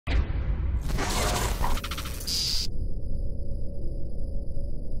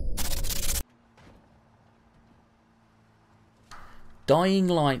Dying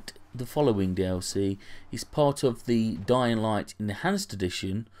Light, the following DLC, is part of the Dying Light Enhanced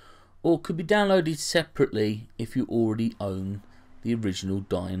Edition, or could be downloaded separately if you already own the original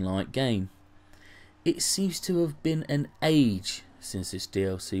Dying Light game. It seems to have been an age since this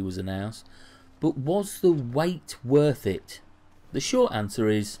DLC was announced, but was the wait worth it? The short answer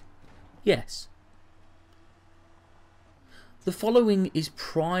is yes. The following is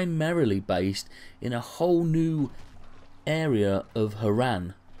primarily based in a whole new area of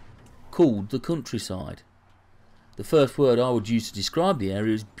Harran called the Countryside. The first word I would use to describe the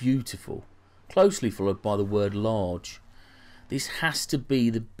area is beautiful, closely followed by the word large. This has to be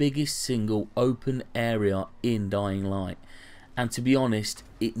the biggest single open area in Dying Light, and to be honest,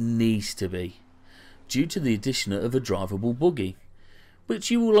 it needs to be, due to the addition of a drivable buggy,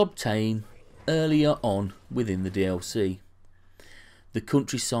 which you will obtain earlier on within the DLC. The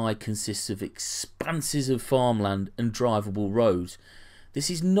Countryside consists of expanses of farmland and drivable roads. This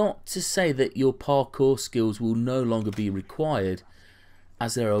is not to say that your parkour skills will no longer be required,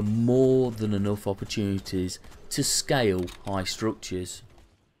 as there are more than enough opportunities to scale high structures.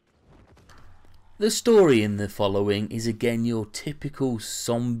 The story in the following is again your typical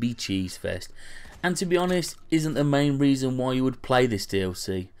zombie cheese fest, and to be honest isn't the main reason why you would play this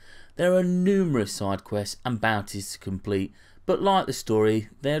DLC. There are numerous side quests and bounties to complete, but like the story,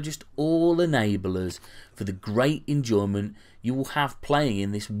 they are just all enablers for the great enjoyment you will have playing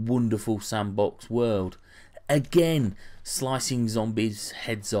in this wonderful sandbox world. Again, slicing zombies'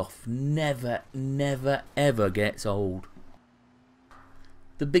 heads off never ever gets old.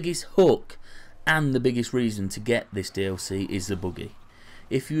 The biggest hook and the biggest reason to get this DLC is the buggy.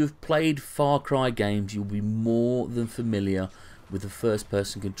 If you have played Far Cry games, you'll be more than familiar with the first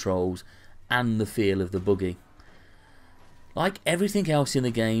person controls and the feel of the buggy. Like everything else in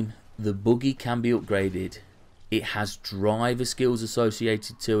the game, the buggy can be upgraded. It has driver skills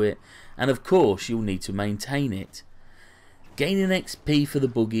associated to it, and of course you'll need to maintain it. Gaining XP for the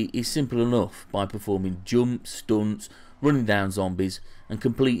buggy is simple enough by performing jumps, stunts, running down zombies and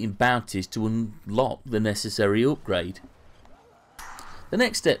completing bounties to unlock the necessary upgrade. The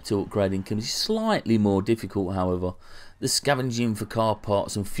next step to upgrading can be slightly more difficult, however. The scavenging for car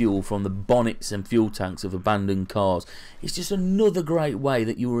parts and fuel from the bonnets and fuel tanks of abandoned cars is just another great way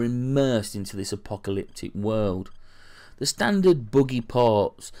that you are immersed into this apocalyptic world. The standard buggy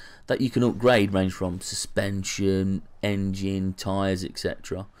parts that you can upgrade range from suspension, engine, tyres,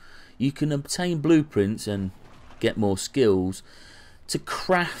 etc. You can obtain blueprints and get more skills to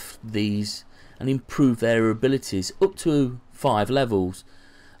craft these and improve their abilities up to 5 levels.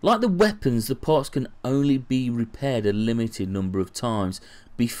 Like the weapons, the parts can only be repaired a limited number of times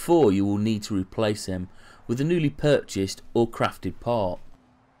before you will need to replace them with a newly purchased or crafted part.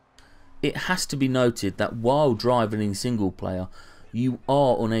 It has to be noted that while driving in single player, you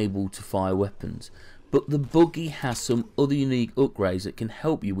are unable to fire weapons, but the buggy has some other unique upgrades that can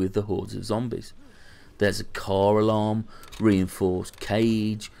help you with the hordes of zombies. There's a car alarm, reinforced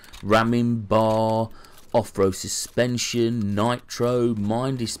cage, ramming bar, off-road suspension, nitro,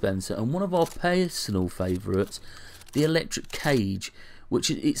 mine dispenser, and one of our personal favourites, the electric cage, which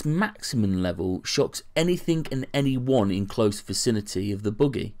at its maximum level shocks anything and anyone in close vicinity of the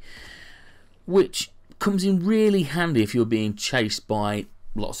buggy, which comes in really handy if you're being chased by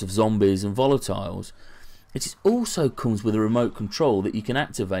lots of zombies and volatiles. It also comes with a remote control that you can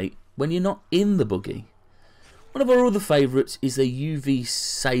activate when you're not in the buggy. One of our other favourites is the UV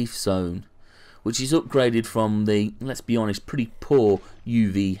safe zone, which is upgraded from the, let's be honest, pretty poor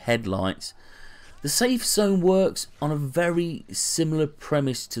UV headlights. The safe zone works on a very similar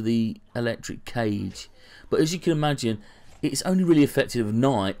premise to the electric cage, but as you can imagine, it's only really effective at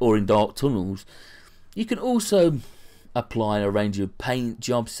night or in dark tunnels. You can also apply a range of paint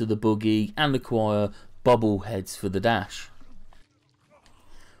jobs to the buggy and acquire bobble heads for the dash.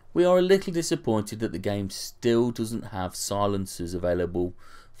 We are a little disappointed that the game still doesn't have silencers available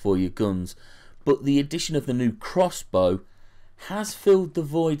for your guns, but the addition of the new crossbow has filled the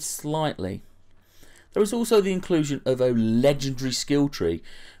void slightly. There is also the inclusion of a legendary skill tree,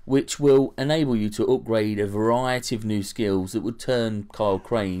 which will enable you to upgrade a variety of new skills that would turn Kyle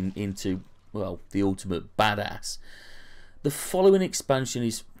Crane into, well, the ultimate badass. The following expansion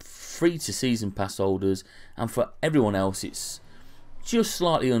is free to season pass holders, and for everyone else it's just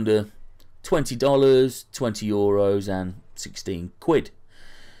slightly under $20, €20 and 16 quid.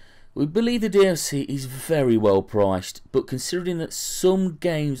 We believe the DLC is very well priced, but considering that some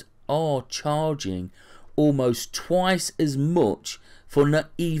games are charging almost twice as much for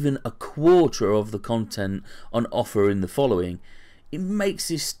not even a quarter of the content on offer in the following, it makes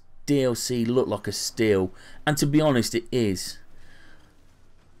this DLC look like a steal, and to be honest it is.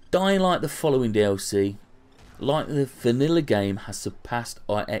 Dying Light the following DLC, like the vanilla game, has surpassed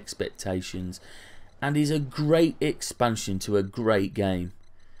our expectations and is a great expansion to a great game.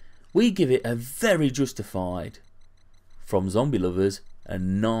 We give it a very justified, from zombie lovers, a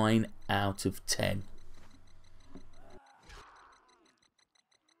 9 out of 10.